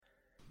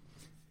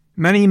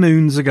Many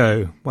moons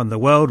ago, when the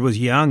world was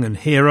young and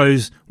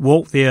heroes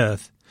walked the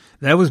earth,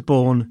 there was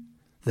born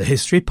the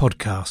History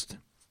Podcast.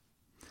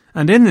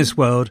 And in this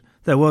world,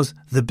 there was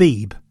the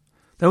Beeb.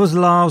 There was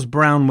Lars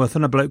Brownworth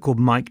and a bloke called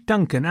Mike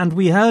Duncan, and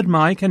we heard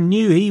Mike and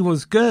knew he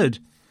was good.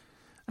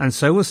 And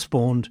so was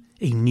spawned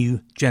a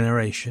new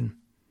generation,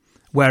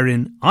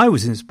 wherein I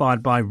was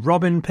inspired by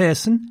Robin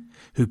Pearson,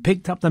 who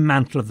picked up the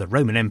mantle of the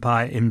Roman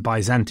Empire in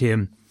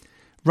Byzantium.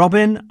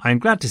 Robin, I'm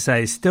glad to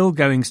say, is still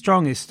going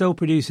strong, is still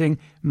producing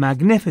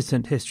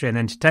magnificent history and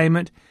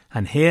entertainment,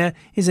 and here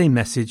is a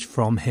message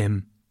from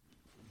him.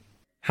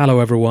 Hello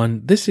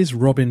everyone, this is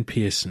Robin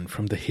Pearson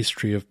from the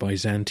History of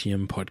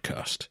Byzantium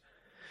podcast.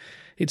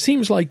 It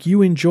seems like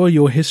you enjoy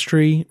your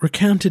history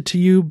recounted to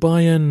you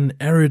by an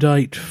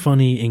erudite,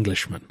 funny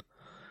Englishman.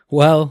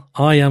 Well,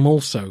 I am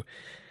also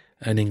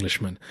an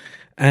Englishman.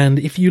 And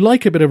if you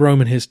like a bit of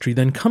Roman history,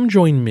 then come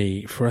join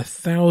me for a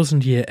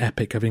 1,000-year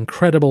epic of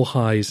incredible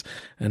highs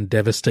and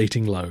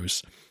devastating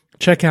lows.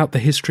 Check out The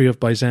History of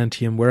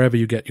Byzantium wherever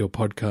you get your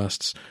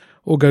podcasts,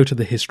 or go to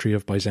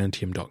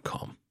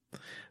thehistoryofbyzantium.com.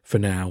 For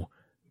now,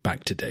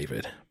 back to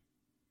David.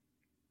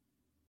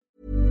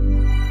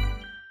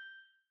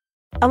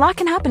 A lot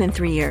can happen in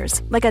 3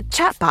 years, like a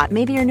chatbot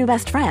may be your new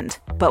best friend.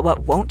 But what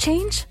won't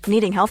change?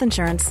 Needing health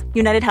insurance.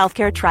 United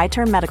Healthcare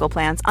Tri-Term Medical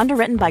Plans,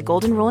 underwritten by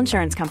Golden Rule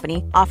Insurance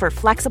Company, offer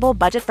flexible,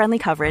 budget-friendly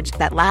coverage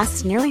that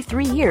lasts nearly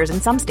 3 years in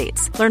some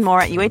states. Learn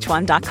more at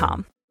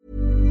uh1.com.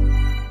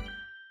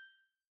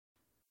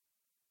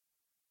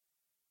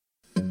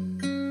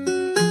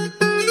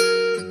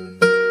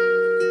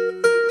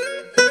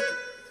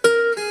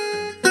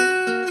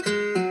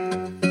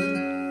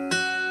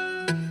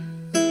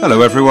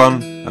 Hello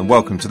everyone, and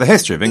welcome to the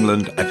History of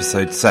England,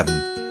 Episode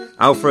 7,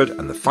 Alfred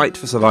and the Fight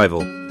for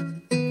Survival.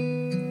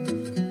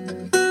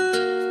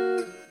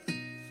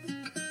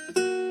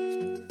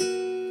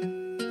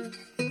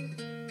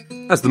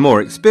 As the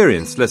more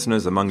experienced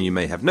listeners among you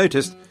may have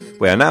noticed,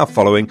 we are now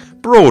following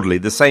broadly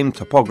the same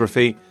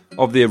topography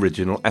of the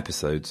original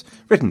episodes,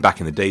 written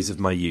back in the days of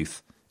my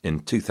youth,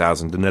 in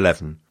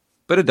 2011,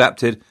 but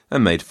adapted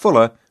and made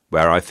fuller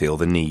where I feel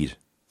the need.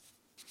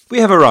 We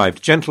have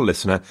arrived, gentle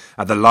listener,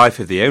 at the life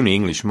of the only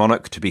English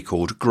monarch to be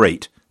called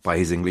great by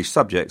his English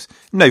subjects,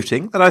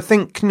 noting that I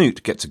think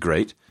Knut gets a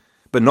great,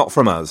 but not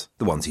from us,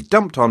 the ones he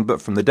dumped on,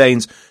 but from the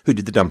Danes who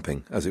did the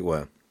dumping, as it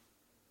were.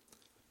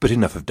 But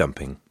enough of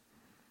dumping.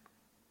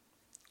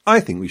 I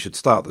think we should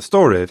start the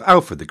story of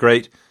Alfred the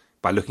Great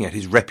by looking at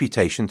his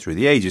reputation through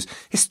the ages,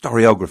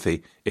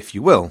 historiography, if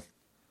you will.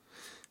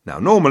 Now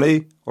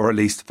normally, or at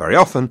least very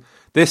often,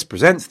 this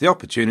presents the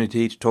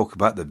opportunity to talk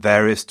about the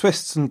various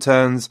twists and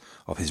turns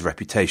of his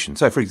reputation.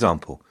 So, for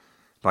example,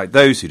 like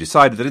those who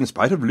decided that in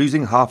spite of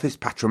losing half his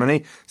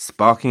patrimony,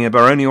 sparking a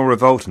baronial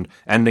revolt and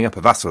ending up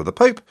a vassal of the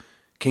Pope,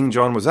 King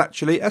John was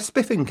actually a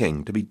spiffing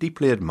king to be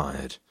deeply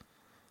admired.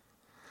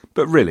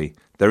 But really,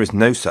 there is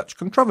no such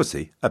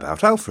controversy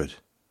about Alfred.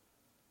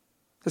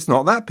 It's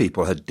not that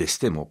people had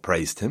dissed him or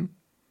praised him.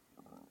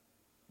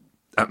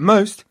 At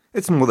most,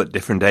 it's more that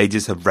different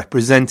ages have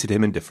represented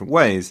him in different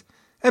ways,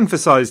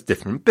 emphasised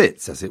different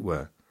bits, as it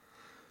were.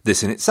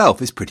 This in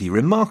itself is pretty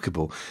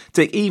remarkable.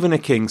 Take even a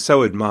king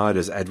so admired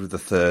as Edward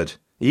III.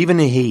 Even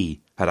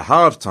he had a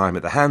hard time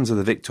at the hands of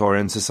the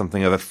Victorians as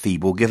something of a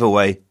feeble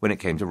giveaway when it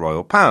came to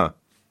royal power.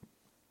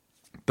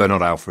 But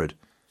not Alfred.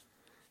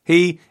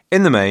 He,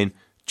 in the main,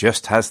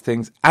 just has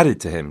things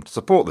added to him to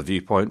support the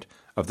viewpoint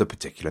of the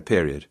particular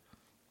period.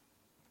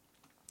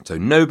 So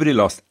nobody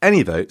lost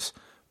any votes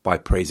by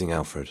praising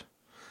Alfred,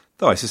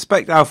 though I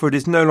suspect Alfred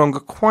is no longer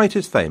quite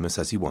as famous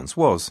as he once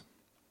was.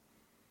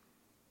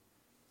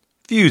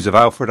 Views of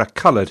Alfred are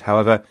coloured,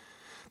 however,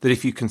 that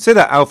if you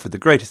consider Alfred the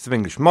greatest of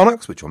English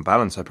monarchs, which on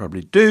balance I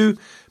probably do,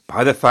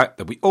 by the fact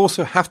that we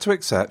also have to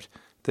accept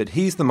that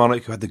he's the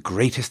monarch who had the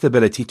greatest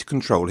ability to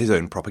control his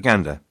own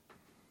propaganda.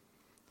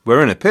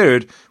 We're in a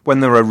period when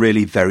there are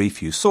really very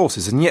few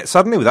sources, and yet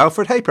suddenly with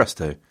Alfred, hey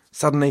presto,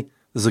 suddenly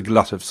there's a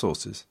glut of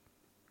sources.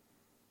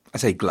 I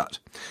say glut.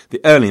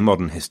 The early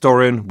modern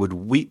historian would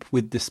weep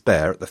with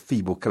despair at the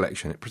feeble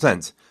collection it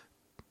presents.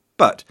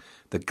 But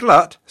the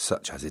glut,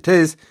 such as it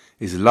is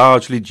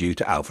largely due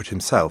to Alfred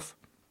himself.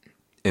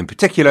 In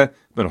particular,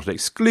 but not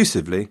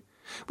exclusively,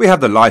 we have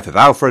the Life of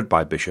Alfred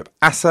by Bishop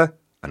Asser,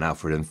 an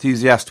Alfred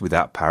enthusiast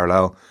without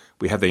parallel.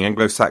 We have the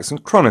Anglo-Saxon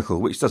Chronicle,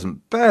 which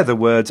doesn't bear the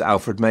words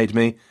Alfred made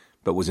me,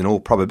 but was in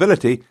all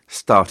probability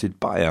started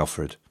by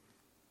Alfred.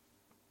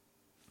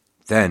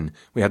 Then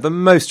we have the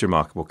most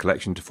remarkable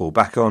collection to fall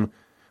back on,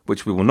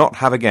 which we will not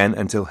have again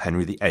until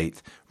Henry VIII,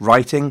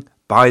 writing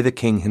by the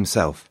king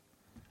himself.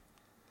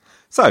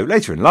 So,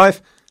 later in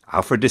life,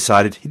 Alfred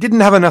decided he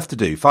didn't have enough to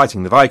do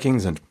fighting the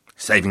Vikings and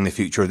saving the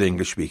future of the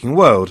English-speaking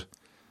world.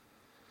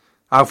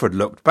 Alfred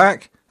looked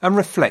back and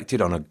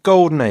reflected on a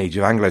golden age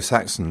of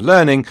Anglo-Saxon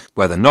learning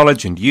where the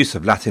knowledge and use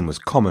of Latin was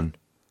common,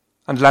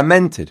 and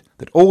lamented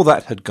that all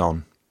that had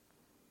gone.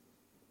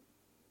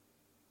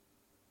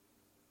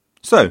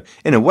 So,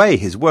 in a way,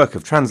 his work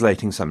of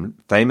translating some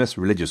famous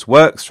religious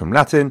works from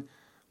Latin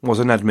was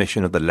an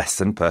admission of the less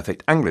than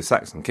perfect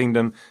Anglo-Saxon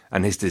kingdom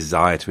and his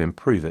desire to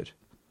improve it.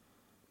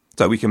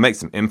 So we can make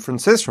some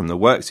inferences from the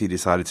works he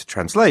decided to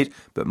translate,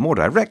 but more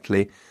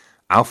directly,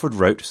 Alfred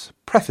wrote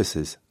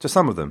prefaces to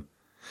some of them,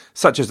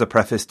 such as the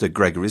preface to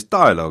Gregory's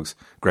Dialogues,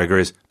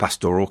 Gregory's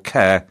Pastoral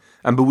Care,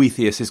 and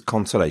Boethius's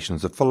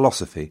Consolations of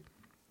Philosophy.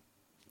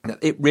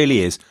 It really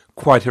is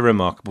quite a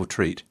remarkable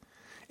treat.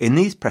 In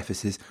these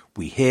prefaces,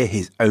 we hear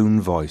his own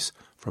voice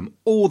from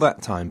all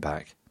that time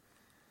back.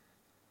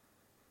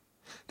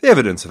 The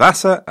evidence of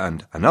Asser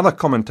and another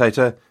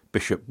commentator,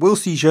 Bishop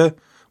Wilsiger,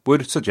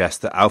 would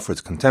suggest that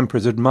Alfred's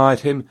contemporaries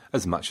admired him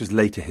as much as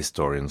later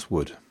historians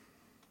would.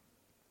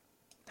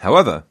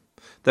 However,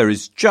 there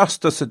is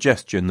just a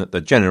suggestion that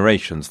the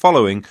generations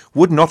following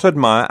would not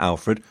admire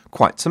Alfred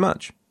quite so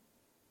much.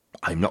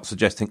 I'm not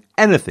suggesting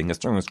anything as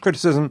strong as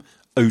criticism,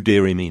 oh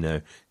dearie me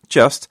no,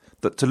 just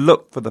that to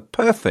look for the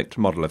perfect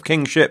model of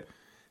kingship,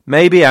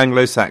 maybe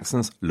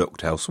Anglo-Saxons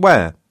looked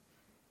elsewhere.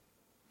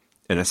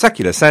 In a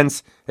secular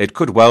sense, it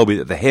could well be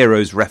that the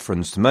heroes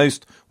referenced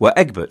most were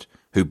Egbert,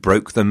 who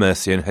broke the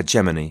Mercian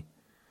hegemony,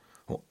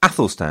 or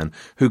Athelstan,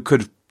 who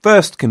could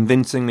first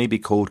convincingly be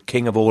called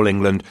King of all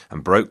England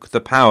and broke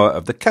the power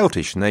of the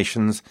Celtish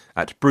nations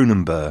at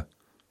Brunanburh,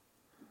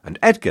 and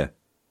Edgar,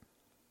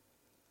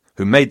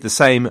 who made the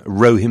same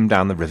row him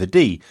down the River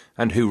Dee,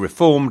 and who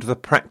reformed the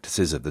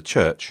practices of the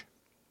Church.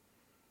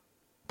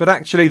 But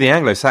actually the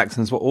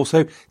Anglo-Saxons were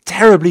also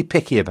terribly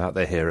picky about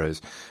their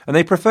heroes, and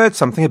they preferred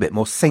something a bit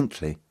more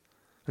saintly.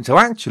 And so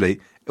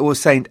actually it was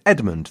Saint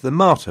Edmund, the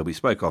martyr we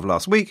spoke of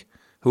last week,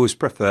 who was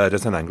preferred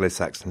as an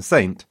Anglo-Saxon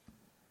saint.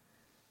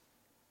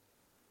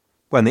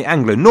 When the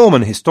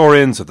Anglo-Norman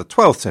historians of the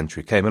 12th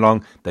century came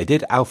along, they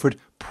did Alfred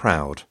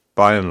proud,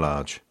 by and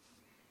large.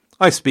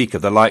 I speak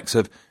of the likes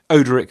of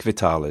Odoric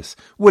Vitalis,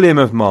 William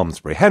of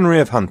Malmesbury, Henry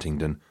of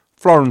Huntingdon,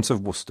 Florence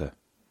of Worcester.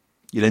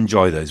 You'll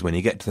enjoy those when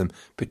you get to them,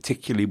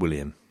 particularly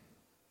William.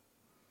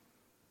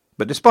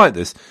 But despite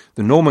this,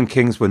 the Norman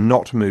kings were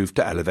not moved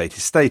to elevate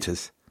his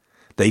status.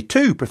 They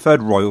too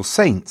preferred royal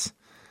saints.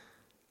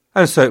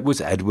 And so it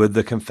was Edward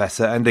the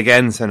Confessor and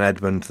again St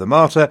Edmund the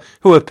Martyr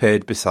who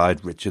appeared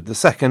beside Richard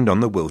II on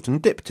the Wilton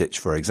diptych,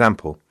 for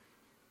example.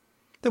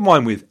 Then why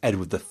with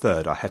Edward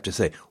III, I have to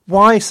say?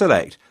 Why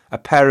select a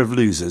pair of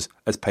losers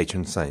as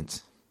patron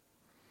saints?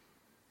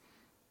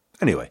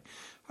 Anyway,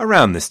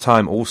 around this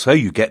time also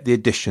you get the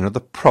addition of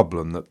the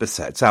problem that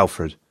besets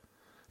Alfred.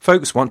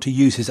 Folks want to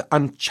use his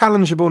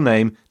unchallengeable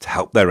name to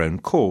help their own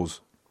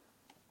cause.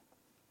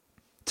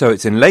 So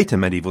it's in later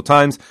medieval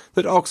times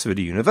that Oxford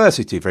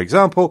University, for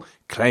example,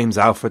 claims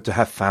Alfred to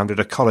have founded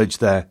a college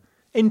there,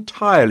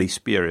 entirely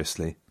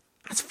spuriously.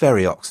 That's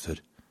very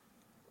Oxford.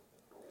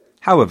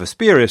 However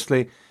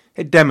spuriously,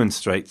 it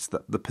demonstrates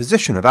that the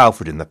position of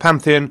Alfred in the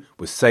pantheon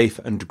was safe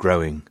and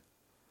growing.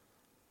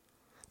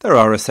 There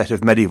are a set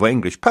of medieval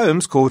English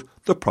poems called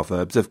The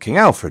Proverbs of King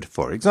Alfred,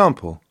 for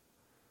example.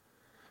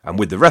 And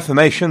with the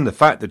Reformation, the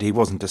fact that he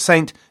wasn't a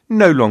saint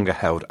no longer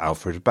held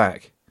Alfred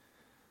back.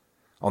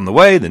 On the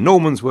way, the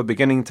Normans were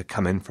beginning to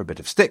come in for a bit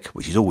of stick,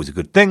 which is always a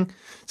good thing,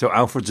 so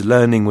Alfred's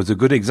learning was a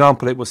good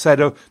example, it was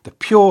said, of the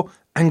pure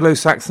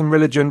Anglo-Saxon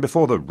religion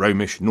before the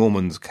Romish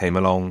Normans came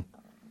along.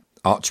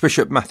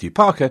 Archbishop Matthew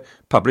Parker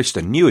published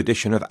a new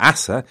edition of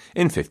Asser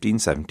in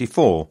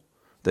 1574,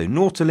 though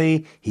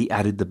naughtily he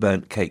added the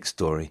burnt cake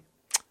story.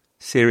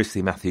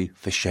 Seriously, Matthew,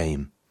 for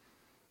shame.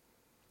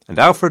 And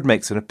Alfred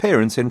makes an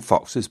appearance in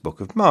Fox's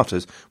Book of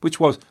Martyrs, which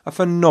was a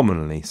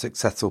phenomenally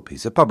successful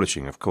piece of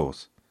publishing, of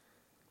course.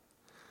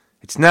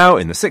 It's now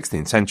in the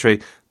 16th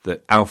century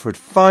that Alfred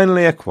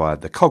finally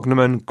acquired the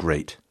cognomen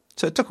Great,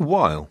 so it took a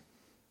while.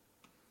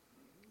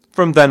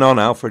 From then on,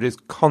 Alfred is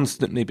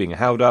constantly being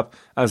held up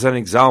as an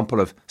example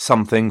of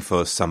something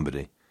for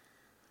somebody.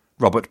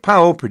 Robert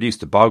Powell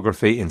produced a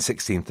biography in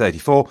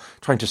 1634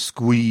 trying to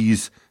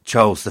squeeze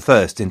Charles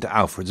I into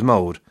Alfred's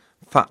mould.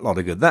 Fat lot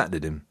of good that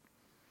did him.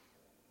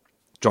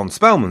 John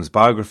Spellman's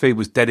biography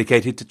was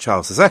dedicated to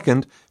Charles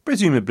II,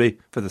 presumably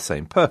for the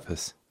same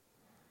purpose.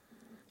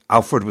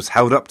 Alfred was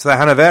held up to the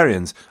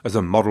Hanoverians as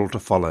a model to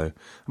follow,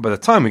 and by the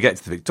time we get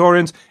to the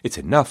Victorians, it's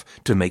enough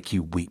to make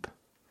you weep.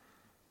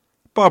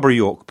 Barbara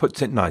York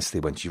puts it nicely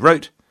when she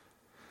wrote,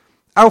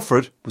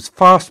 Alfred was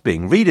fast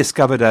being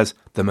rediscovered as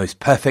the most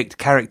perfect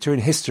character in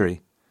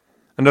history,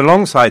 and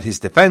alongside his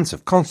defence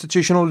of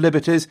constitutional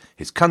liberties,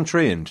 his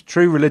country and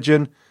true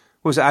religion,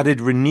 was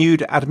added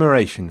renewed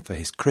admiration for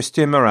his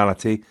Christian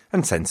morality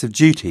and sense of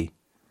duty.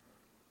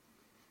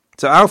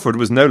 So Alfred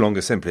was no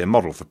longer simply a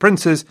model for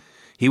princes,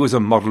 he was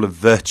a model of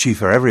virtue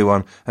for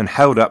everyone and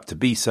held up to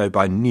be so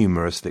by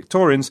numerous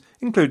Victorians,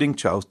 including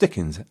Charles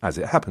Dickens, as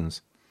it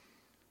happens.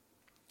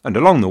 And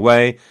along the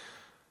way,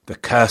 the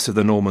curse of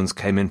the Normans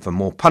came in for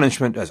more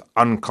punishment as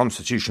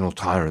unconstitutional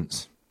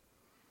tyrants.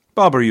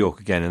 Barbara York,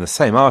 again in the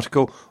same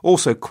article,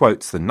 also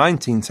quotes the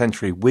 19th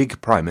century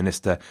Whig Prime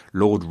Minister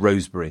Lord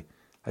Rosebery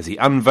as he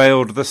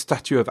unveiled the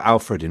statue of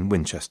Alfred in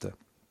Winchester.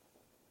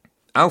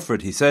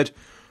 Alfred, he said,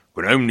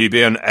 would only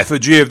be an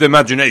effigy of the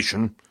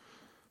imagination,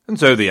 and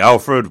so the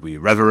Alfred we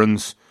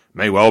reverence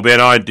may well be an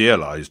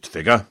idealised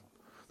figure.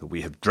 that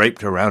we have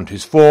draped around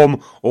his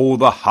form all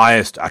the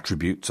highest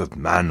attributes of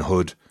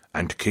manhood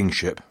and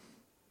kingship.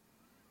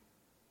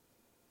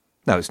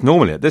 Now, it's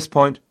normally at this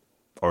point,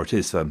 or it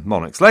is for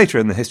monarchs later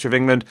in the history of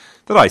England,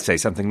 that I say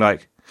something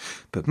like,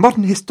 "But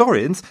modern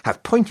historians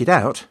have pointed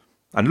out,"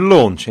 and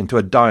launch into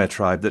a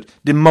diatribe that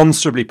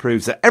demonstrably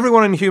proves that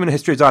everyone in human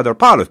history is either a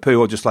pile of poo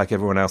or just like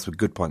everyone else with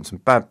good points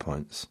and bad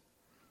points.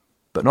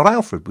 But not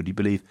Alfred, would you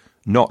believe?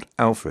 Not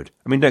Alfred.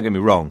 I mean, don't get me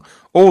wrong,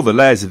 all the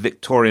layers of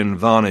Victorian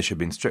varnish have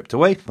been stripped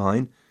away,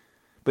 fine,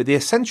 but the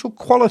essential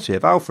quality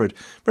of Alfred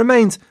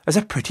remains as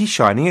a pretty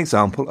shining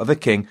example of a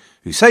king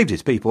who saved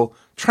his people,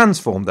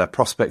 transformed their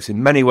prospects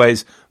in many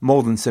ways,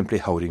 more than simply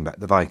holding back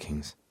the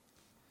Vikings.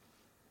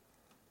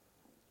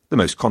 The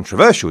most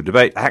controversial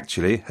debate,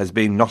 actually, has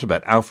been not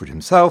about Alfred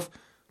himself,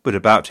 but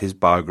about his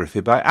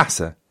biography by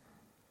Asser.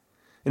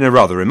 In a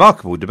rather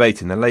remarkable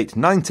debate in the late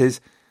 90s,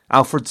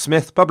 Alfred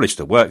Smith published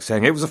a work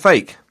saying it was a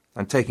fake,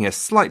 and taking a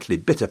slightly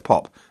bitter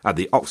pop at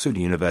the Oxford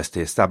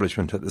University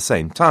establishment at the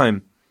same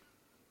time.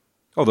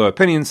 Although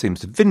opinion seems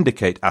to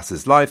vindicate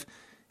Asser's life,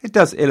 it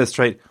does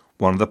illustrate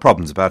one of the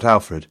problems about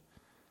Alfred.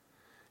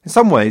 In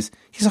some ways,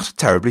 he's not a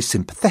terribly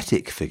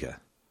sympathetic figure.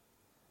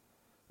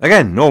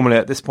 Again, normally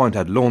at this point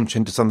I'd launch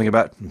into something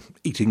about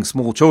eating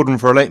small children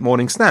for a late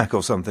morning snack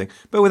or something,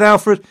 but with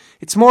Alfred,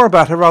 it's more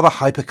about a rather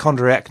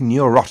hypochondriac,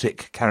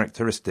 neurotic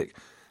characteristic,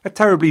 a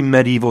terribly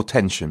medieval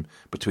tension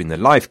between the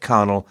life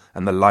carnal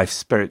and the life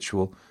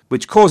spiritual,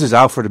 which causes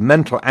Alfred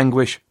mental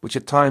anguish which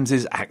at times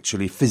is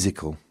actually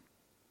physical.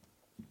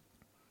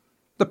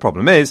 The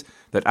problem is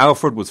that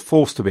Alfred was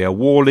forced to be a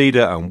war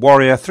leader and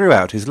warrior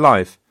throughout his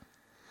life,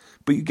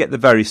 but you get the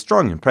very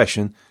strong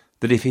impression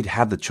that if he'd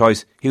had the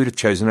choice, he would have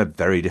chosen a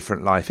very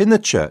different life in the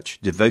church,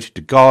 devoted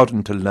to God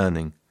and to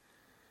learning.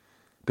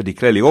 But he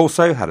clearly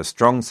also had a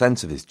strong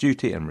sense of his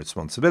duty and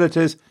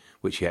responsibilities,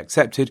 which he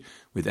accepted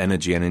with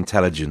energy and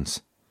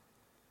intelligence.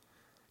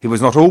 He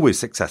was not always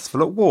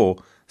successful at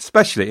war,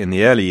 especially in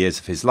the early years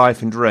of his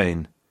life and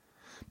reign.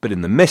 But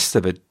in the midst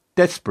of a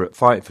desperate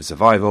fight for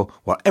survival,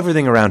 while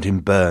everything around him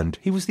burned,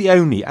 he was the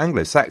only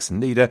Anglo-Saxon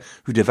leader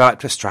who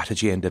developed a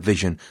strategy and a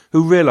vision,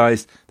 who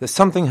realised that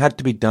something had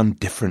to be done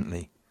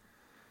differently.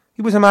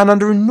 He was a man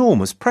under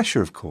enormous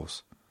pressure, of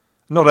course,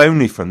 not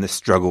only from this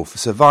struggle for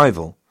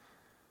survival.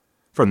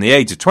 From the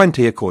age of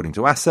 20, according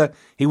to Asser,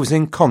 he was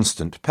in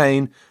constant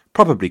pain,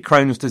 probably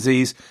Crohn's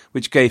disease,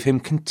 which gave him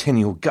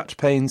continual gut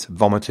pains,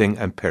 vomiting,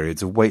 and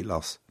periods of weight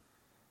loss.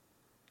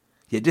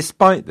 Yet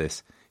despite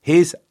this,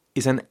 his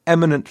is an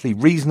eminently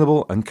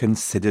reasonable and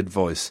considered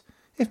voice,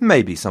 if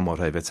maybe somewhat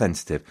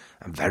oversensitive,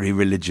 and very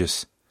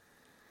religious.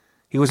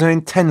 He was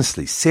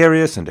intensely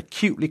serious and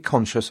acutely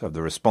conscious of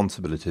the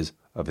responsibilities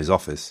of his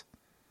office.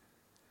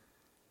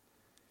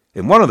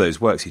 In one of those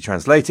works he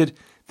translated,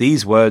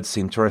 these words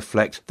seem to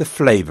reflect the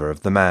flavour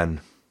of the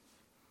man.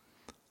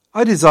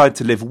 "I desired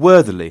to live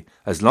worthily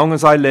as long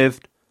as I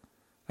lived,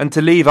 and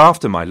to leave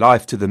after my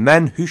life to the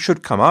men who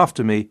should come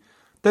after me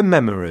the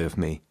memory of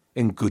me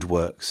in good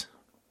works."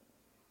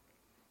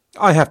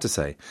 I have to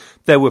say,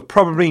 there were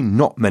probably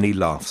not many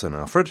laughs on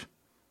Alfred,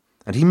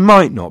 and he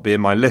might not be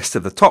in my list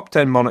of the top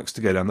 10 monarchs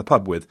to go down the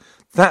pub with.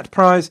 That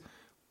prize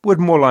would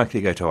more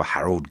likely go to a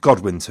Harold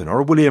Godwinson or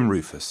a William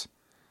Rufus.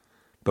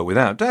 But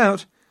without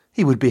doubt,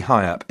 he would be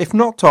high up, if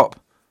not top,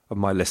 of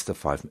my list of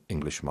 5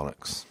 English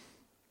monarchs.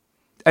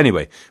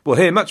 Anyway, we'll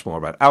hear much more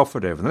about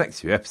Alfred over the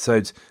next few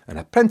episodes, and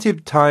have plenty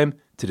of time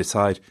to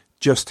decide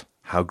just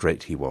how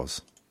great he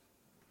was.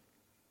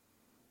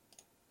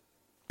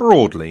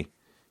 Broadly,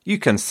 you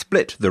can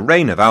split the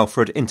reign of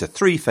Alfred into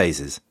 3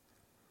 phases.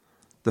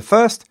 The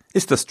first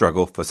is the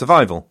struggle for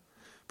survival.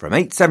 From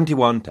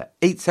 871 to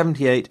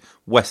 878,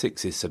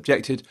 Wessex is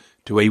subjected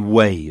to a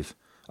wave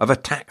of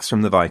attacks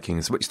from the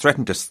Vikings which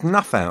threaten to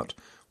snuff out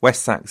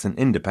West Saxon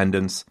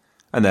independence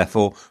and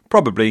therefore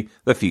probably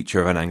the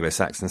future of an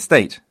Anglo-Saxon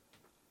state.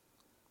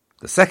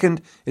 The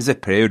second is a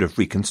period of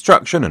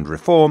reconstruction and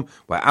reform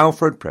where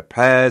Alfred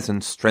prepares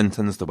and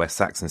strengthens the West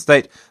Saxon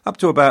state up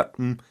to about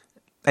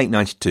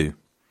 892.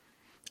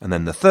 And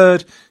then the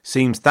third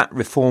seems that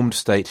reformed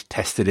state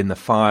tested in the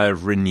fire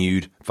of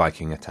renewed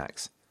Viking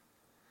attacks.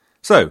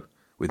 So,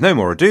 with no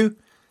more ado,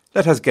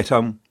 let us get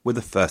on with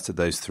the first of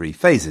those 3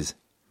 phases.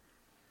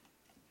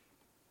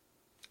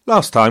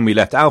 Last time we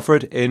left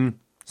Alfred in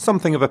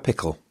something of a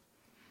pickle.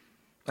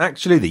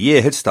 Actually, the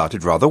year had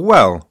started rather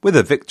well, with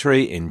a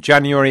victory in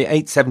January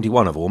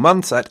 871 of all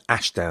months at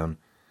Ashdown,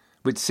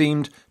 which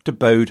seemed to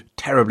bode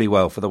terribly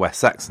well for the West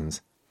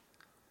Saxons.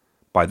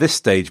 By this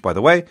stage, by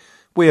the way,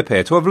 we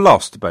appear to have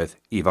lost both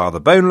Ivar the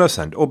Boneless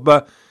and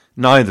Ubba,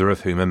 neither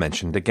of whom are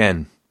mentioned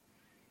again.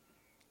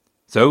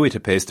 So it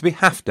appears to be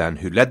Halfdan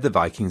who led the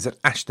Vikings at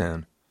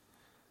Ashdown.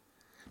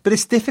 But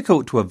it's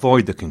difficult to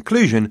avoid the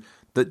conclusion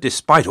that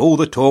despite all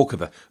the talk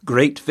of a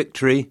great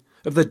victory,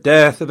 of the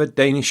death of a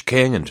Danish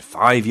king and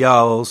 5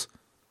 jarls,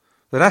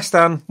 that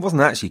Ashdown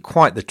wasn't actually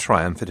quite the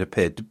triumph it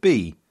appeared to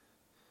be.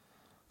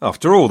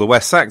 After all, the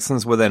West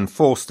Saxons were then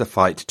forced to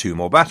fight 2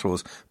 more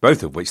battles,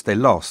 both of which they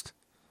lost.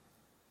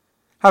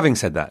 Having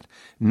said that,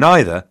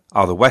 neither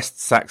are the West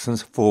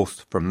Saxons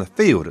forced from the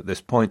field at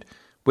this point,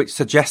 which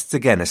suggests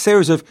again a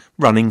series of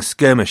running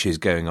skirmishes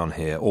going on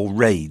here, or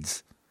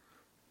raids.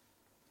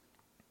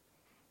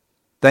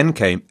 Then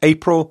came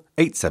April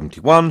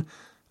 871,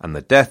 and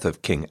the death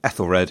of King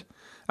Ethelred,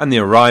 and the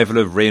arrival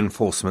of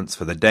reinforcements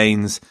for the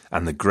Danes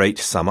and the great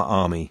summer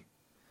army.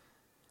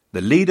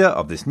 The leader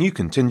of this new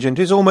contingent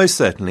is almost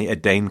certainly a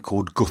Dane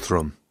called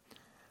Guthrum.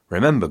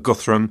 Remember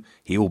Guthrum,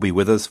 he will be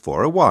with us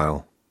for a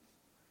while.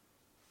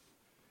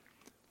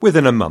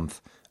 Within a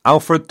month,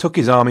 Alfred took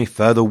his army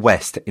further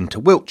west into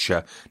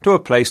Wiltshire to a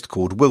place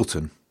called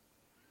Wilton.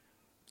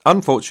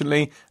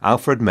 Unfortunately,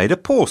 Alfred made a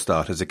poor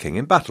start as a king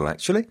in battle,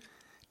 actually.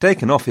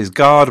 Taken off his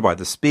guard by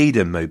the speed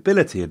and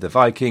mobility of the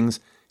Vikings,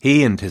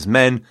 he and his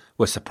men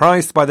were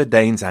surprised by the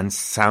Danes and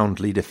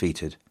soundly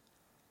defeated.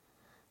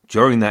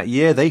 During that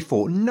year they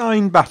fought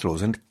 9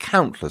 battles and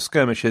countless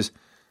skirmishes,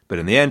 but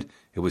in the end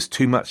it was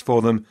too much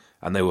for them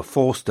and they were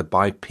forced to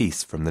buy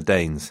peace from the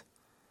Danes.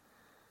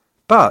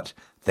 But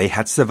they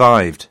had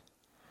survived,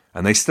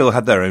 and they still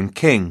had their own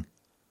king,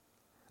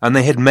 and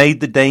they had made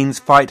the Danes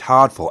fight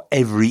hard for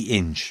every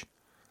inch,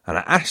 and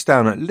at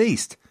Ashdown at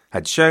least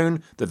had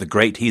shown that the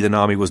great heathen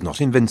army was not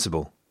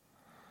invincible.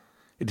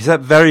 It is at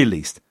very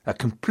least a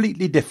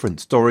completely different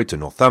story to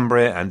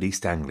Northumbria and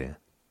East Anglia.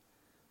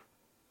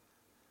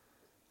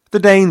 The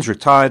Danes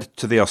retired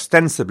to the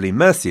ostensibly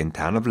Mercian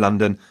town of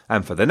London,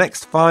 and for the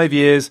next 5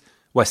 years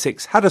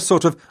Wessex had a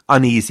sort of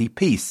uneasy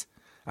peace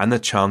and the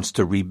chance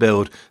to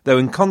rebuild, though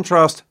in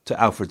contrast to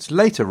Alfred's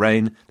later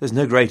reign, there's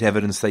no great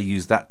evidence they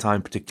used that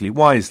time particularly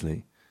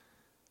wisely.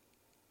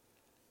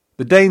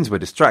 The Danes were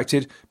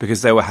distracted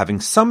because they were having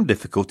some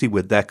difficulty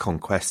with their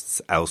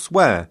conquests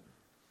elsewhere.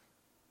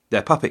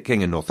 Their puppet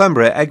king in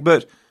Northumbria,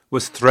 Egbert,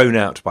 was thrown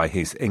out by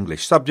his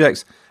English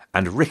subjects,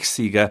 and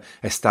Ricsige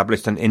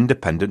established an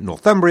independent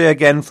Northumbria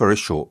again for a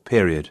short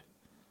period.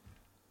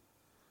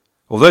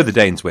 Although the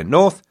Danes went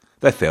north,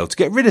 they failed to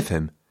get rid of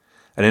him,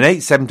 and in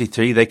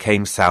 873 they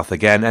came south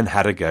again and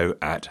had a go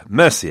at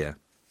Mercia.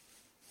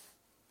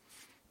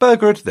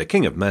 Burgrud, the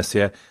king of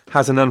Mercia,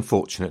 has an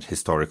unfortunate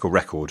historical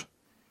record.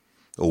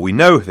 All we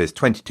know of his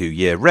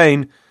 22-year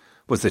reign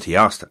was that he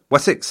asked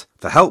Wessex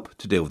for help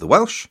to deal with the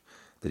Welsh,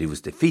 that he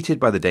was defeated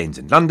by the Danes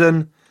in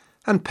London,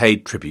 and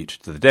paid tribute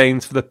to the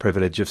Danes for the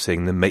privilege of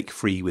seeing them make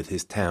free with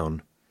his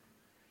town.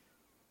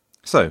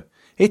 So,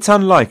 it's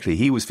unlikely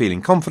he was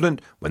feeling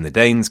confident when the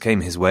Danes came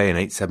his way in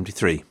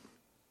 873.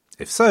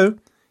 If so,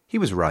 he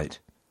was right.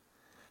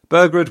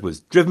 Burgrud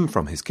was driven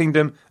from his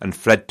kingdom and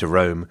fled to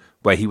Rome,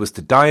 where he was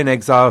to die in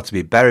exile to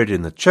be buried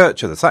in the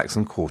church of the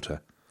Saxon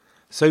Quarter.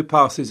 So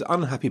passes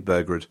unhappy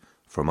Burgrud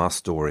from our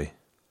story.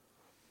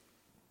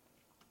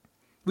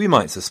 We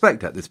might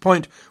suspect at this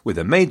point, with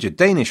a major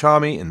Danish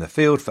army in the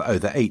field for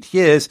over 8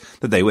 years,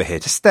 that they were here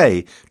to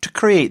stay, to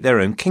create their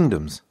own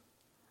kingdoms.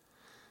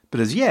 But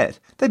as yet,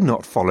 they'd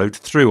not followed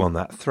through on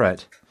that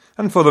threat,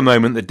 and for the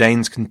moment the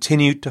Danes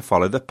continued to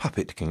follow the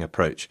puppet king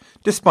approach,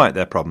 despite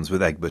their problems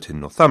with Egbert in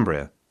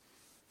Northumbria.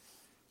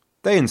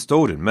 They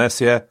installed in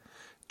Mercia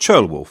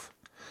Ceolwulf,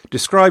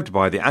 described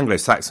by the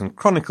Anglo-Saxon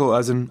Chronicle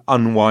as an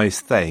unwise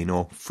thane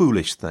or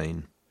foolish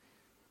thane.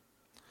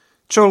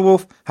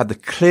 Ceolwulf had the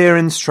clear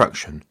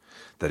instruction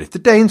that if the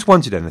Danes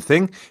wanted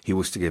anything, he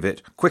was to give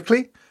it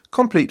quickly,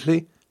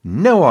 completely,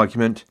 no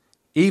argument,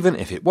 even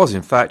if it was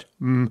in fact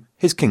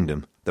his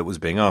kingdom that was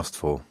being asked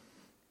for.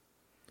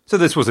 So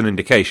this was an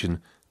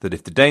indication that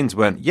if the Danes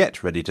weren't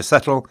yet ready to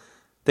settle,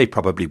 they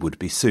probably would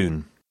be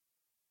soon.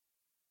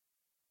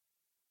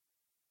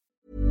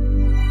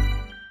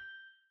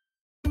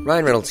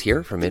 Ryan Reynolds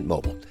here from Mint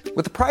Mobile.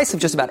 With the price of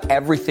just about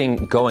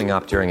everything going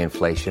up during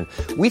inflation,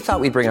 we thought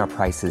we'd bring our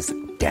prices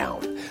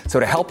down. So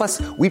to help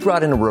us, we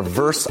brought in a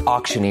reverse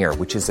auctioneer,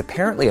 which is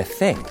apparently a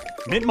thing.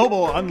 Mint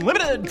Mobile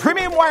Unlimited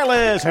Premium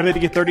Wireless. How to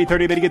get 30,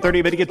 30, bit to get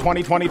 30, bit to get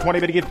 20, 20, 20,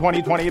 bit to get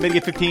 20, 20, bit to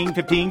get 15,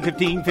 15,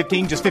 15,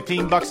 15, just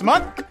 $15 a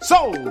month?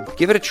 Sold!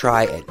 Give it a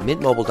try at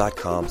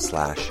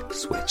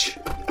mintmobile.com/switch.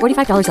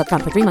 $45 up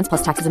front for 3 months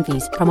plus taxes and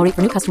fees. Promo rate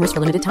for new customers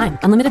for limited time.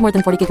 Unlimited more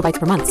than 40 gigabytes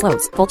per month.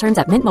 Slows full terms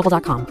at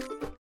mintmobile.com.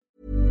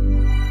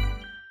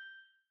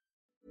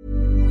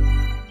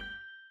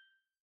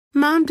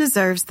 Mom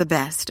deserves the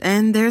best,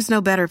 and there's no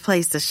better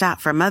place to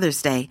shop for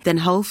Mother's Day than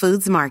Whole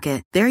Foods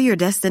Market. They're your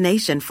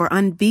destination for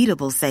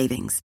unbeatable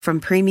savings, from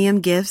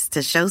premium gifts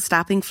to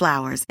show-stopping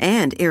flowers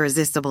and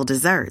irresistible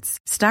desserts.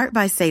 Start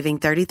by saving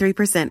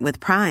 33% with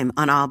Prime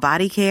on all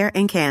body care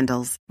and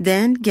candles.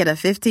 Then get a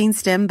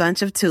 15-stem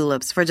bunch of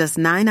tulips for just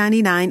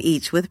 $9.99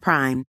 each with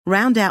Prime.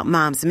 Round out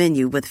Mom's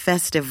menu with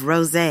festive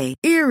rosé,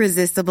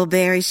 irresistible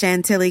berry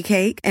chantilly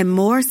cake, and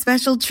more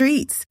special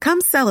treats.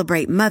 Come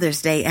celebrate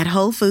Mother's Day at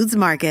Whole Foods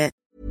Market.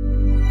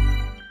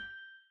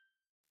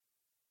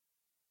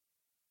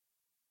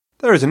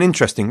 There is an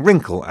interesting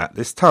wrinkle at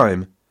this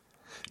time.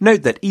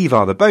 Note that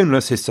Ivar the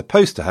Boneless is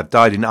supposed to have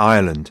died in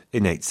Ireland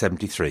in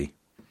 873.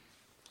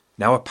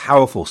 Now a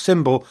powerful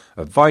symbol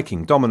of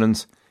Viking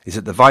dominance is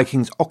that the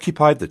Vikings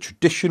occupied the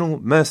traditional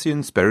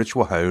Mercian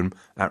spiritual home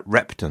at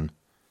Repton.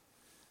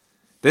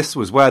 This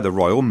was where the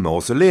royal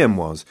mausoleum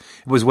was.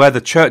 It was where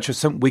the church of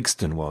St.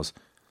 Wigston was.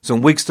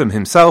 St. Wigston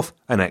himself,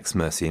 an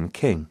ex-Mercian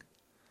king.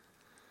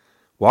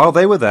 While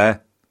they were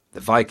there, the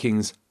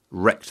Vikings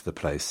wrecked the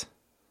place.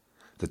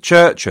 The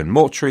church and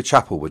mortuary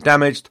chapel were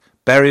damaged,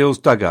 burials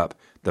dug up,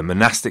 the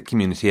monastic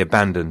community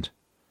abandoned.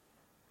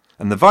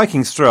 And the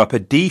Vikings threw up a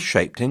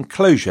D-shaped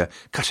enclosure,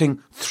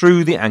 cutting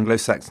through the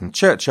Anglo-Saxon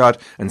churchyard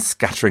and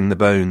scattering the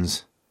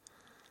bones.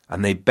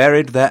 And they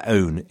buried their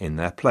own in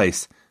their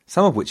place,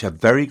 some of which are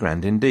very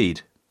grand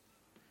indeed.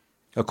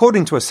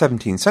 According to a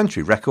 17th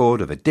century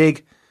record of a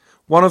dig,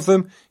 one of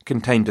them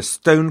contained a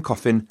stone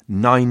coffin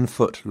 9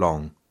 foot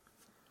long.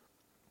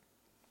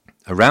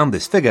 Around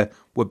this figure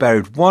were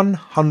buried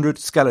 100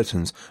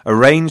 skeletons,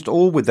 arranged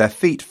all with their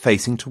feet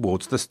facing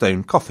towards the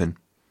stone coffin.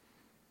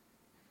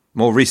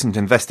 More recent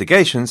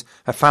investigations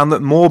have found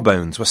that more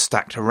bones were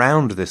stacked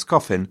around this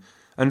coffin,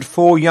 and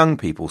 4 young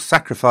people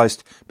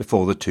sacrificed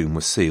before the tomb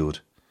was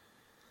sealed.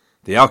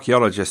 The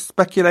archaeologists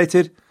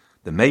speculated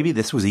that maybe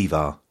this was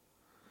Ivar.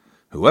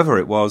 Whoever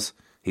it was,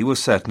 he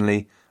was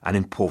certainly an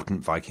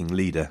important Viking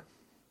leader.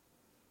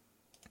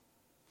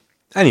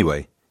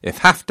 Anyway, if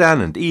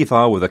Halfdan and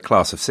Ivar were the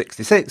class of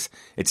 66,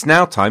 it's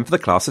now time for the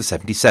class of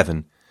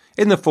 77,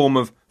 in the form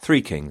of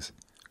 3 kings,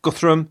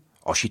 Guthrum,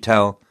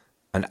 Oshitel,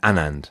 and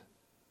Anand.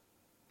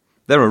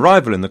 Their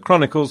arrival in the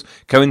chronicles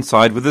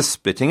coincide with the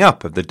splitting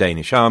up of the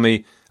Danish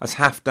army, as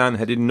Halfdan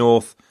headed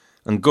north,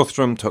 and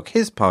Guthrum took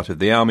his part of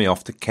the army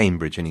off to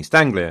Cambridge in East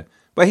Anglia,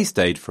 where he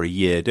stayed for a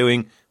year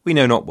doing we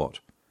know not what.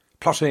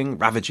 Plotting,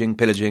 ravaging,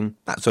 pillaging,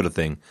 that sort of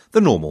thing, the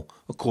normal,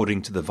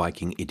 according to the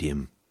Viking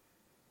idiom.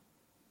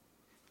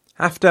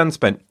 Halfdan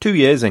spent 2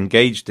 years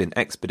engaged in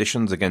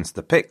expeditions against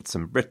the Picts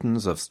and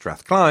Britons of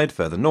Strathclyde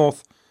further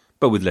north,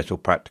 but with little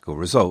practical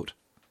result.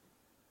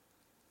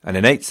 And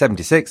in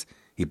 876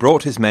 he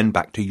brought his men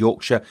back to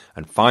Yorkshire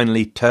and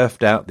finally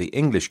turfed out the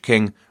English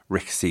king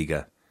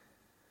Ricsige.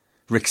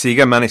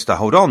 Ricsige managed to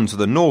hold on to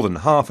the northern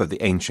half of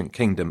the ancient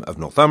kingdom of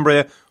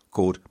Northumbria,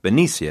 called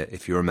Bernicia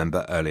if you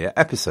remember earlier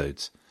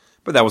episodes.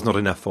 But that was not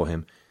enough for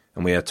him,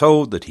 and we are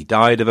told that he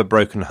died of a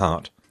broken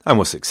heart and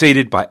was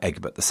succeeded by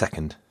Egbert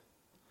II.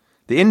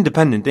 The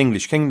independent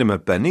English kingdom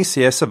of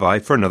Bernicia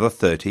survived for another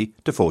 30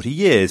 to 40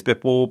 years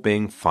before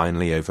being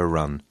finally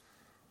overrun.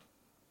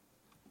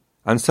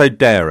 And so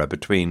Deira,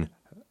 between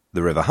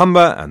the River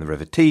Humber and the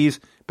River Tees,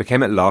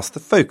 became at last the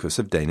focus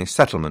of Danish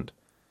settlement,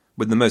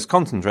 with the most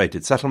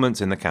concentrated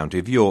settlements in the county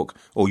of York,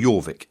 or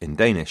Jorvik in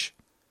Danish.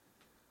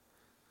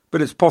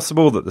 But it's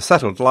possible that the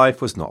settled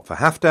life was not for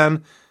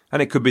Halfdan,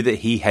 and it could be that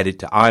he headed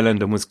to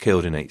Ireland and was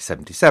killed in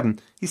 877.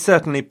 He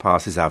certainly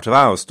passes out of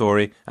our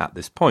story at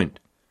this point.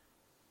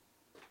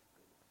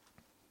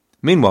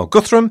 Meanwhile,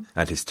 Guthrum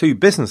and his 2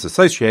 business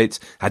associates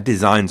had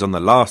designs on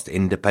the last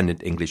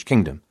independent English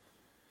kingdom.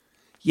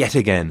 Yet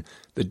again,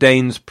 the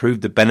Danes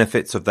proved the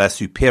benefits of their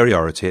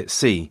superiority at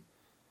sea.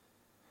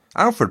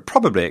 Alfred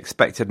probably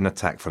expected an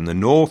attack from the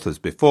north as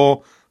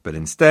before, but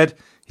instead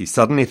he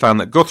suddenly found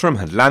that Guthrum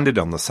had landed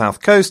on the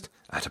south coast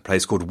at a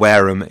place called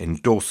Wareham in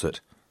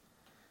Dorset.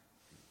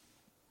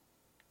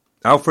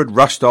 Alfred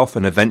rushed off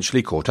and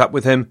eventually caught up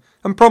with him,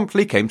 and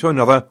promptly came to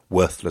another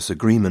worthless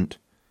agreement.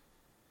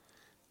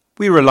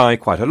 We rely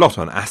quite a lot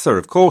on Asser,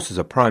 of course, as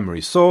a primary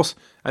source,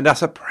 and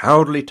Asser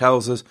proudly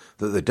tells us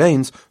that the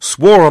Danes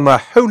swore on their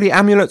holy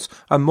amulets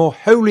a more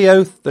holy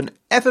oath than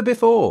ever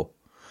before,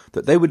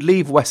 that they would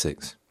leave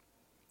Wessex.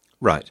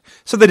 Right,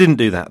 so they didn't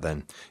do that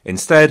then.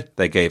 Instead,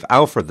 they gave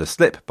Alfred the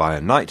slip by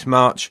a night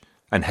march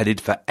and headed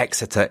for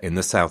Exeter in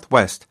the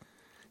southwest,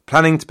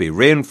 planning to be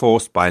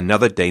reinforced by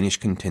another Danish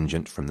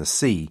contingent from the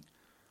sea.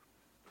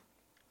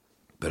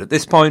 But at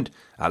this point,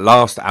 at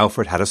last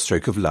Alfred had a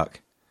stroke of luck,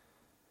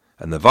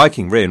 and the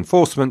Viking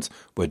reinforcements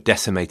were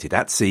decimated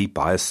at sea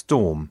by a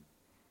storm.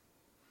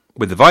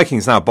 With the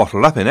Vikings now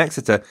bottled up in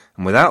Exeter,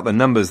 and without the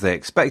numbers they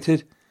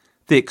expected,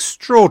 the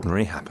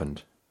extraordinary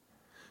happened.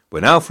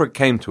 When Alfred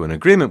came to an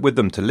agreement with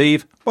them to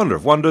leave, wonder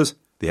of wonders,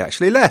 they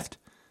actually left,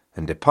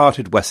 and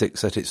departed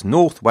Wessex at its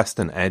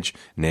northwestern edge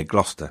near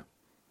Gloucester.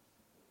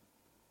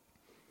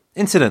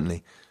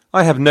 Incidentally,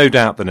 I have no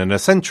doubt that in a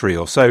century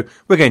or so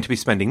we're going to be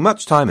spending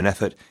much time and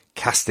effort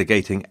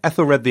castigating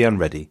Ethelred the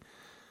Unready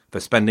for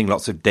spending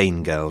lots of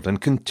Danegeld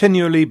and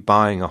continually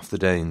buying off the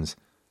Danes.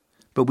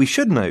 But we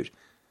should note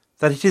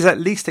that it is at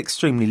least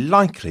extremely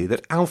likely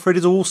that Alfred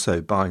is also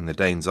buying the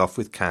Danes off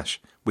with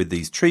cash with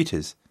these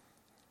treaties.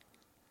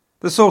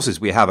 The sources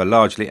we have are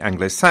largely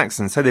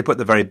Anglo-Saxon, so they put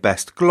the very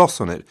best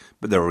gloss on it,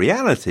 but the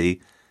reality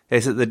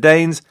is that the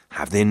Danes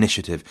have the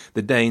initiative,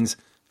 the Danes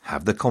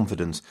have the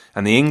confidence,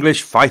 and the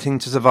English, fighting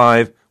to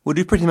survive, will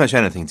do pretty much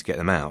anything to get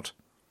them out.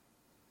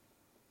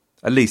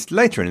 At least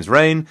later in his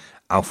reign,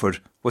 Alfred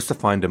was to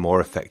find a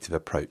more effective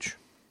approach.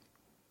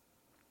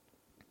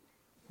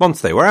 Once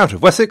they were out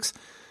of Wessex,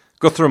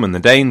 Guthrum and the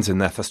Danes in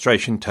their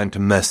frustration turned to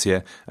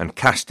Mercia and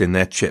cashed in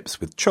their chips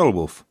with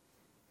Ceolwulf.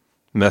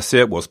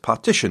 Mercia was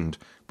partitioned,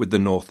 with the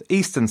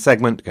north-eastern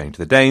segment going to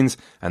the Danes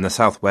and the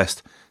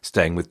southwest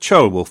staying with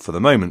Ceolwulf for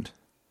the moment.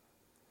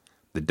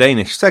 The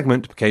Danish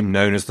segment became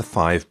known as the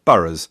 5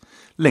 boroughs: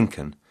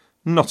 Lincoln,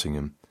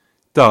 Nottingham,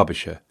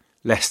 Derbyshire,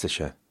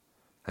 Leicestershire,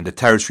 and a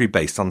territory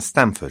based on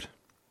Stamford.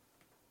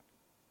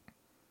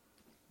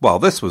 While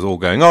this was all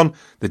going on,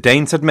 the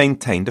Danes had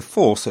maintained a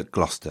force at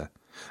Gloucester,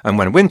 and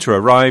when winter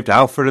arrived,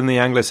 Alfred and the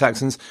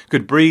Anglo-Saxons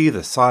could breathe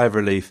a sigh of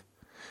relief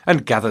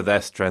and gather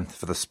their strength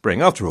for the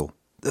spring. After all,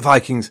 the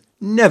Vikings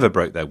never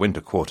broke their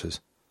winter quarters,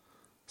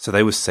 so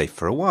they were safe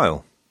for a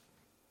while.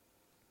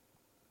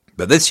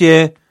 But this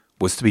year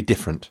was to be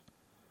different.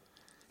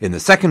 In the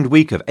second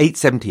week of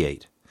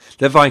 878,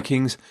 the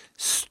Vikings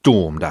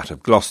stormed out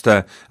of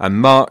Gloucester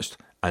and marched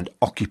and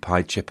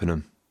occupied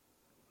Chippenham.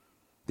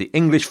 The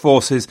English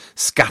forces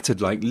scattered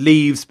like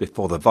leaves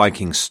before the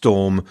Viking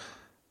storm,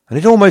 and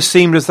it almost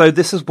seemed as though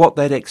this is what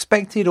they'd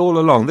expected all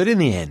along, that in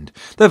the end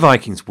the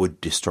Vikings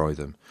would destroy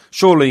them.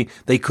 Surely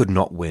they could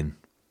not win.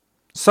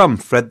 Some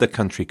fled the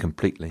country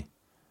completely.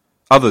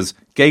 Others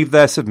gave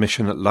their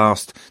submission at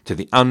last to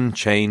the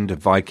unchained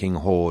Viking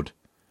horde,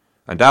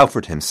 and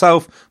Alfred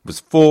himself was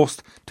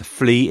forced to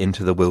flee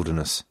into the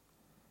wilderness.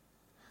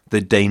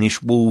 The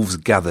Danish wolves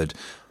gathered.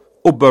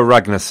 Ubba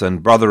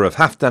Ragnarsson, brother of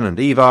Halfdan and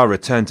Ivar,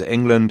 returned to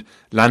England,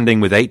 landing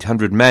with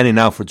 800 men in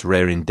Alfred's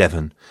rear in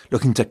Devon,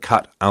 looking to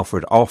cut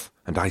Alfred off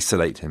and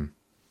isolate him.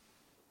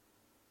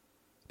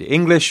 The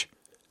English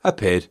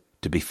appeared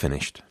to be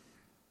finished.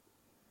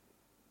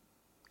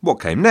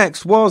 What came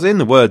next was, in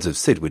the words of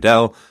Sid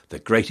Widdell, the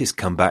greatest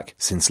comeback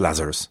since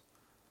Lazarus.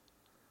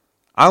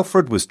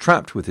 Alfred was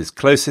trapped with his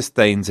closest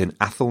thanes in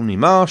Athelney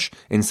Marsh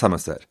in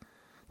Somerset.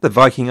 The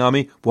Viking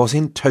army was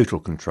in total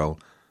control,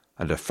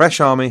 and a fresh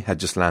army had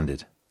just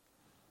landed.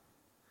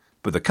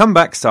 But the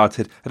comeback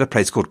started at a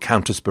place called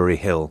Countersbury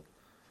Hill,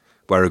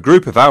 where a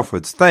group of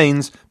Alfred's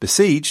thanes,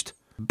 besieged,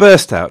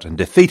 burst out and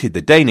defeated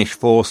the Danish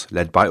force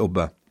led by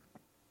Ubba.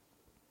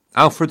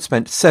 Alfred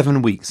spent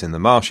 7 weeks in the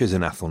marshes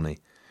in Athelney,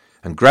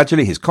 and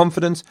gradually his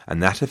confidence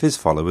and that of his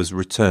followers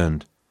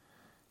returned.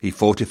 He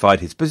fortified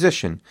his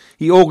position.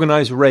 He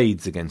organised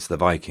raids against the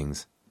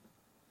Vikings.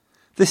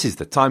 This is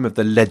the time of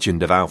the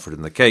legend of Alfred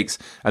and the Cakes,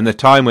 and the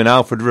time when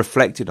Alfred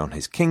reflected on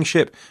his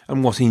kingship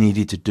and what he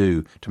needed to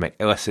do to make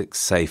Essex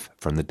safe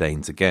from the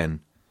Danes again.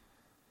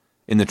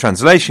 In the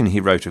translation he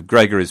wrote of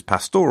Gregory's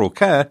pastoral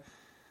care,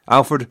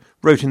 Alfred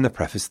wrote in the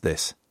preface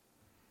this: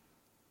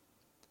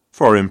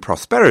 "For in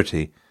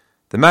prosperity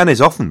the man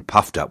is often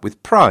puffed up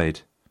with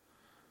pride.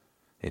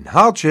 In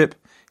hardship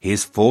he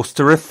is forced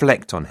to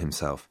reflect on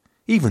himself,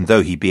 even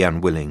though he be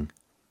unwilling."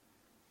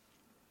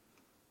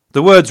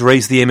 The words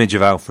raise the image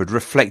of Alfred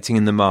reflecting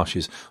in the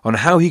marshes on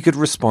how he could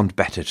respond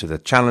better to the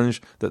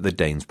challenge that the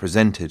Danes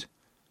presented.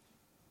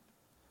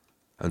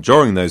 And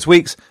during those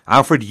weeks,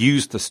 Alfred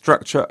used the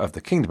structure of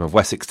the Kingdom of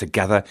Wessex to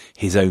gather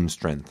his own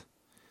strength.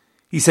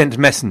 He sent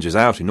messengers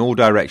out in all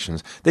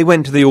directions. They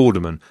went to the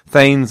aldermen,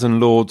 thanes and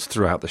lords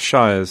throughout the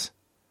shires.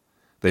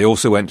 They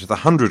also went to the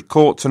 100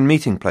 courts and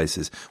meeting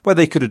places where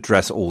they could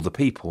address all the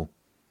people.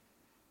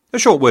 A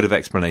short word of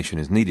explanation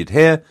is needed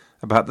here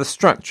about the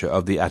structure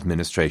of the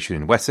administration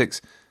in Wessex,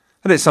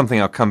 and it's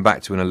something I'll come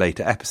back to in a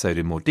later episode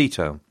in more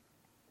detail.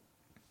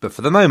 But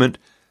for the moment,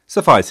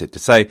 suffice it to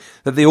say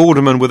that the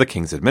aldermen were the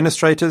king's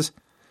administrators.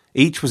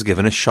 Each was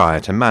given a shire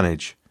to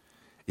manage.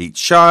 Each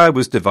shire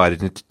was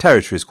divided into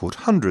territories called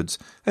hundreds,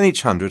 and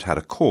each hundred had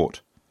a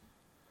court.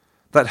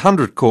 That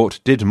 100 court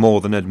did more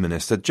than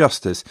administer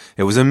justice.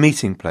 It was a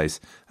meeting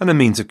place and a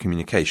means of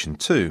communication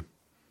too.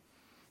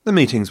 The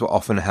meetings were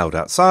often held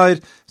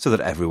outside so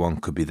that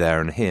everyone could be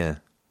there and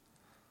hear.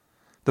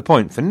 The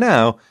point for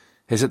now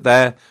is that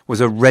there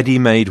was a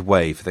ready-made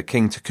way for the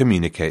king to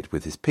communicate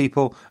with his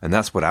people, and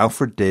that's what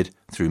Alfred did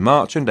through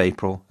March and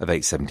April of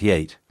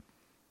 878.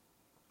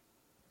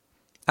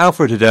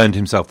 Alfred had earned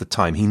himself the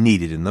time he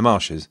needed in the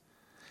marshes.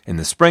 In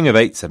the spring of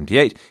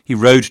 878, he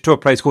rode to a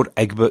place called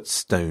Egbert's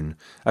Stone,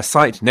 a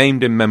site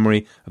named in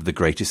memory of the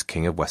greatest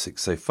king of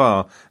Wessex so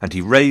far, and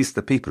he raised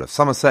the people of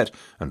Somerset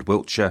and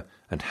Wiltshire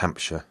and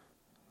Hampshire.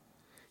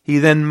 He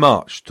then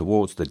marched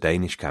towards the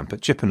Danish camp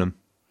at Chippenham.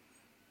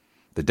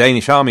 The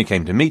Danish army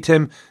came to meet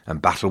him,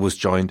 and battle was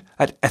joined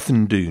at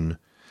Ethandune,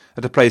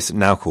 at a place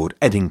now called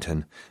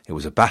Eddington. It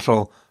was a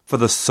battle for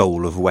the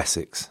soul of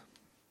Wessex.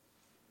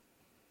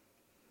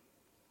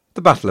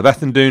 The Battle of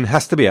Ethandune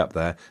has to be up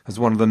there as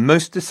one of the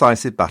most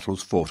decisive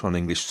battles fought on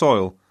English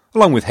soil,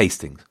 along with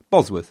Hastings,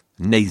 Bosworth,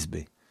 and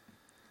Naseby.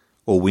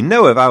 All we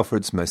know of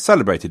Alfred's most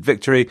celebrated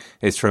victory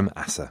is from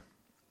Asser.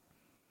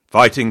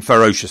 Fighting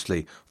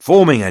ferociously,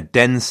 forming a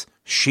dense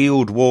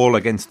shield wall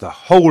against the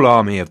whole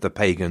army of the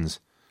pagans,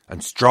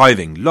 and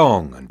striving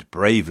long and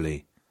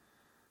bravely.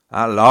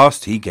 At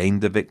last he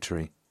gained the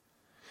victory.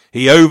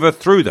 He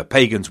overthrew the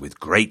pagans with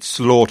great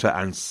slaughter,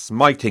 and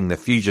smiting the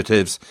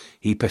fugitives,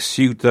 he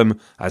pursued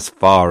them as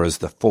far as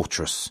the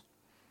fortress.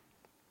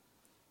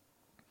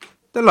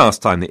 The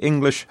last time the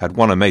English had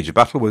won a major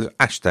battle was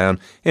Ashdown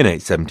in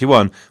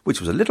 871, which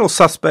was a little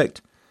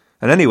suspect,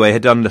 and anyway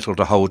had done little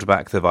to hold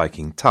back the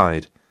Viking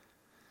tide.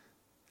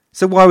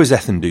 So why was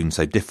Ethandune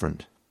so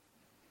different?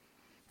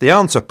 The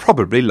answer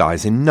probably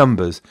lies in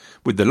numbers,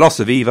 with the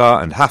loss of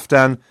Ivar and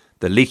Halfdan,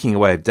 the leaking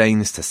away of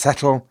Danes to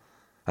settle,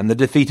 and the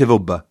defeat of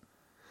Ubba.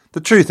 The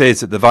truth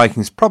is that the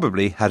Vikings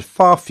probably had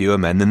far fewer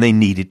men than they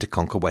needed to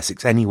conquer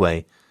Wessex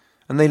anyway,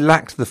 and they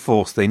lacked the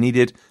force they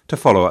needed to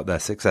follow up their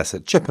success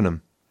at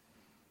Chippenham.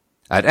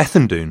 At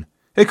Ethandune,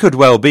 it could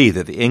well be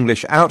that the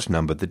English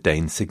outnumbered the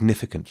Danes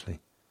significantly.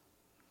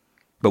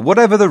 But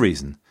whatever the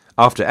reason,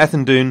 after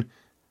Ethandune,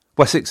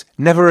 Wessex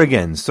never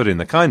again stood in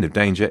the kind of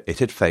danger it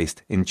had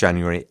faced in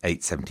January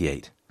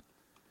 878.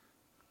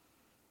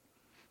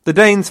 The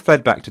Danes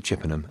fled back to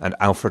Chippenham, and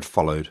Alfred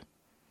followed.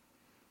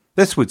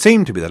 This would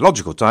seem to be the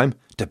logical time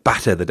to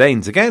batter the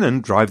Danes again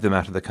and drive them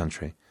out of the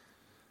country.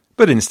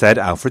 But instead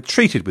Alfred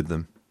treated with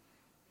them.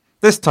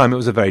 This time it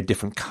was a very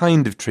different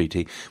kind of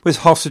treaty, with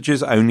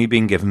hostages only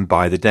being given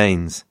by the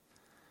Danes.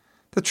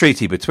 The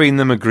treaty between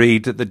them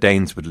agreed that the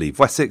Danes would leave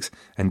Wessex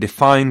and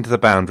defined the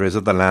boundaries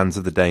of the lands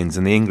of the Danes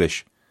and the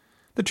English.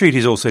 The treaty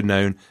is also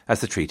known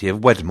as the Treaty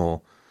of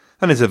Wedmore,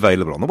 and is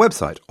available on the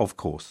website, of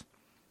course.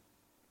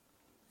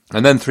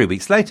 And then 3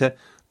 weeks later,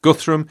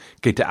 Guthrum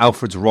came to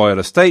Alfred's royal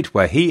estate,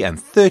 where he and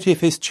 30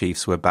 of his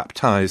chiefs were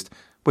baptised,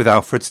 with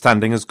Alfred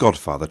standing as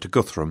godfather to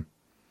Guthrum.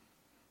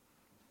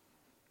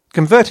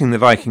 Converting the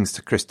Vikings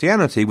to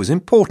Christianity was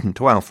important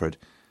to Alfred,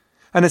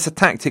 and it's a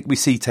tactic we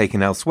see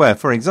taken elsewhere,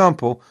 for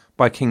example,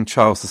 by King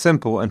Charles the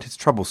Simple and his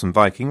troublesome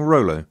Viking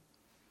Rollo.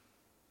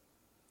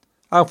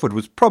 Alfred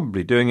was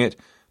probably doing it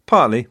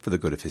partly for the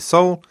good of his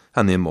soul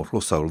and the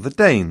immortal soul of the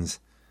Danes,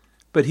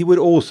 but he would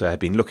also have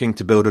been looking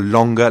to build a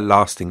longer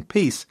lasting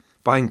peace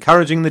by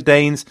encouraging the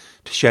Danes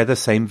to share the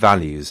same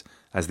values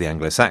as the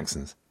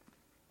Anglo-Saxons.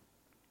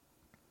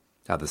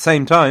 At the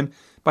same time,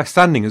 by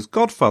standing as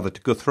godfather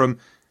to Guthrum,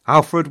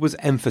 Alfred was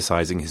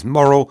emphasising his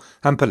moral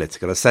and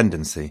political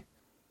ascendancy.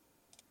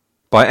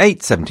 By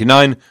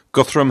 879,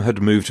 Guthrum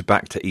had moved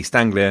back to East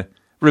Anglia,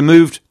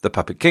 removed the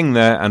puppet king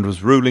there, and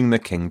was ruling the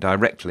king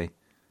directly.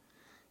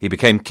 He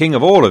became king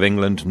of all of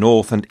England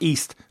north and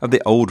east of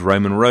the old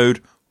Roman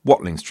road,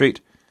 Watling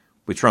Street,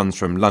 which runs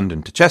from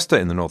London to Chester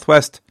in the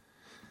northwest,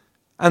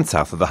 and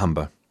south of the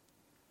Humber.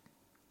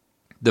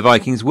 The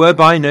Vikings were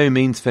by no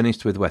means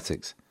finished with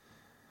Wessex,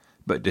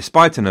 but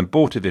despite an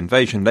abortive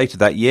invasion later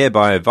that year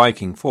by a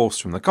Viking force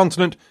from the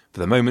continent,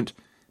 for the moment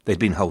they'd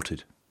been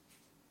halted.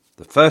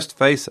 The first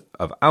phase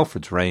of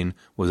Alfred's reign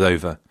was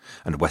over,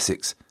 and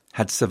Wessex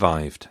had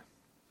survived.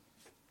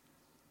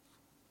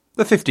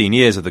 The 15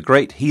 years of the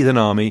great heathen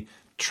army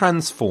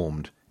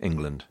transformed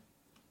England.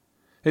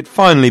 It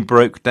finally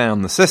broke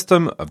down the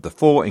system of the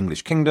 4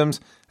 English kingdoms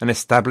and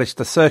established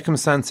the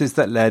circumstances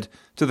that led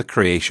to the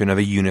creation of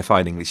a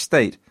unified English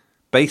state,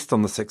 based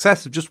on the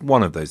success of just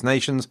one of those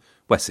nations,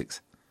 Wessex.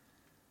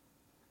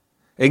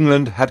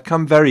 England had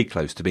come very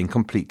close to being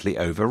completely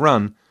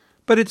overrun,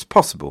 but it's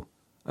possible,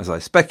 as I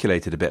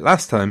speculated a bit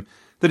last time,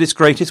 that its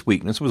greatest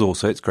weakness was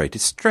also its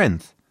greatest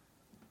strength.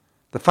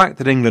 The fact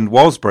that England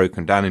was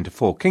broken down into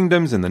 4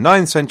 kingdoms in the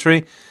 9th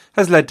century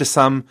has led to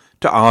some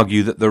to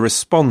argue that the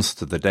response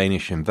to the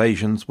Danish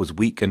invasions was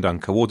weak and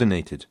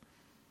uncoordinated.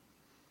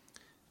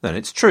 Then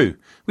it's true,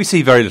 we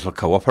see very little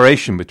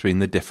cooperation between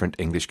the different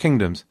English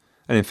kingdoms,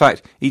 and in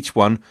fact each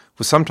one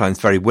was sometimes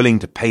very willing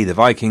to pay the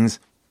Vikings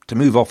to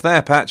move off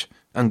their patch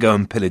and go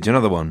and pillage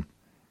another one.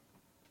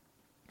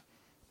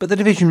 But the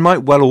division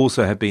might well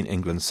also have been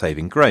England's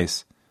saving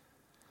grace.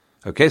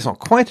 Okay, it's not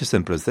quite as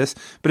simple as this,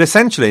 but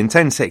essentially in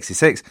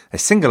 1066 a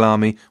single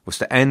army was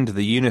to end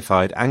the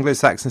unified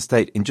Anglo-Saxon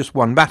state in just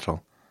one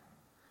battle.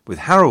 With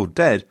Harold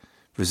dead,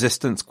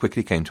 resistance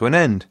quickly came to an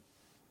end.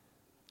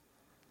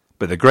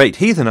 But the great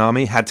heathen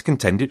army had to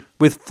contend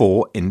with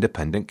 4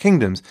 independent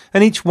kingdoms,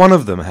 and each one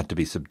of them had to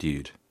be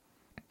subdued.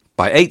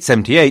 By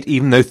 878,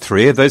 even though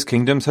 3 of those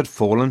kingdoms had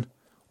fallen,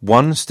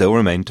 1 still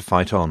remained to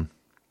fight on.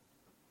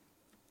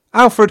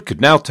 Alfred could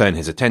now turn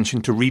his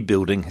attention to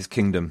rebuilding his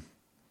kingdom.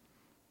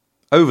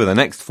 Over the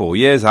next 4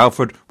 years,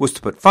 Alfred was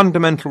to put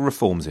fundamental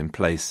reforms in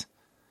place.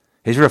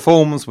 His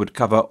reforms would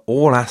cover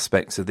all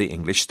aspects of the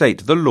English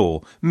state, the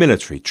law,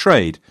 military,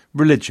 trade,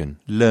 religion,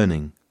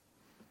 learning.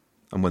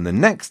 And when the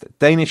next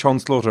Danish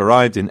onslaught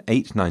arrived in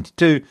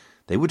 892,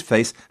 they would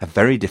face a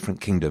very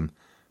different kingdom,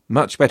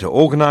 much better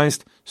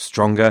organised,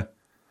 stronger,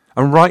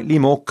 and rightly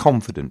more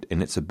confident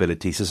in its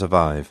ability to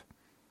survive.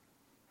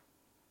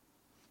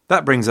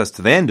 That brings us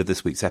to the end of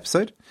this week's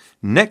episode.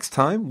 Next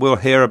time, we'll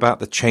hear about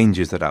the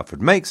changes that Alfred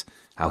makes,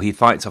 how he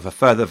fights off a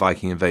further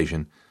Viking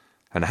invasion,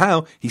 and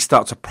how he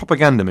starts a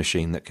propaganda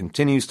machine that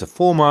continues to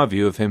form our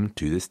view of him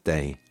to this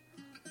day.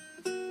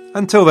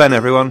 Until then,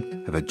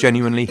 everyone, have a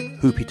genuinely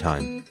hoopy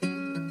time.